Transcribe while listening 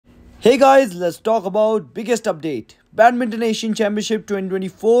Hey guys, let's talk about biggest update. Badminton Asian Championship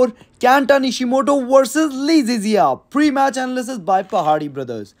 2024, Kenta Nishimoto versus Lee Zizia. Pre-match analysis by Pahadi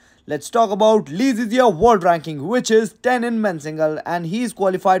brothers. Let's talk about Lee Zizia world ranking, which is 10 in men's single, and he is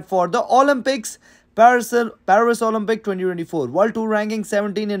qualified for the Olympics, Paris Olympic 2024. World Tour ranking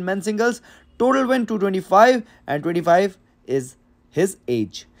 17 in men's singles, total win 225, and 25 is his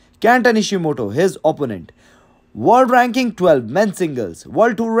age. Kenta Nishimoto, his opponent. World ranking 12 men's singles,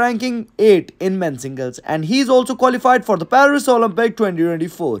 World Tour ranking 8 in men's singles, and he is also qualified for the Paris Olympic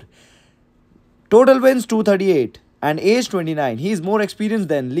 2024. Total wins 238 and age 29. He is more experienced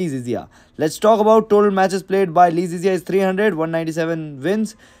than Lee Zizia. Let's talk about total matches played by Lee Zizia is 300, 197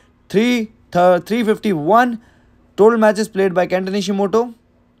 wins, 351. Total matches played by Kenta Nishimoto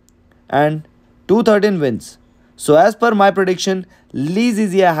and 213 wins. So as per my prediction, Lee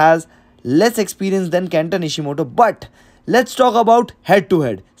Zizia has less experience than Kenta Nishimoto, but let's talk about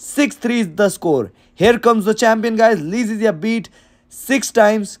head-to-head. 6-3 is the score. Here comes the champion, guys. Lee Zizia beat 6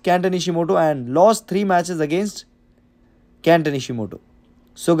 times Kenta Nishimoto and lost 3 matches against Kenta Nishimoto.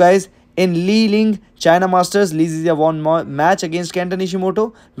 So guys, in Lee Ling China Masters, Lee Zizia won match against Kenta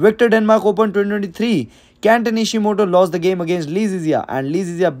Nishimoto. Victor Denmark Open 2023, Kenta Nishimoto lost the game against Lee Zizia, and Lee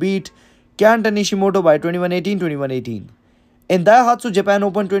Zizia beat Kenta Nishimoto by 21-18, 21-18. In Daihatsu Japan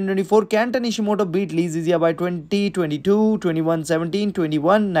Open 2024, Kenta Nishimoto beat Lee Zizia by 20-22, 21-17,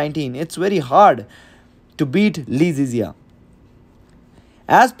 21-19. It's very hard to beat Lee Zizia.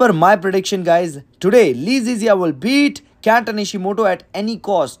 As per my prediction, guys, today Lee Zizia will beat Kenta Nishimoto at any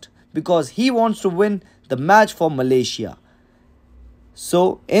cost because he wants to win the match for Malaysia.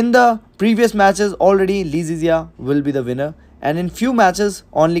 So in the previous matches already Lee Zizia will be the winner, and in few matches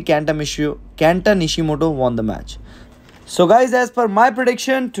only Kenta Nishimoto won the match. So guys, as per my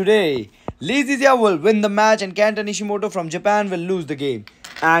prediction, today Lee Zizia will win the match and Kenta Nishimoto from Japan will lose the game.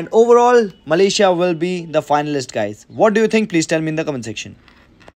 And overall, Malaysia will be the finalist, guys. What do you think? Please tell me in the comment section.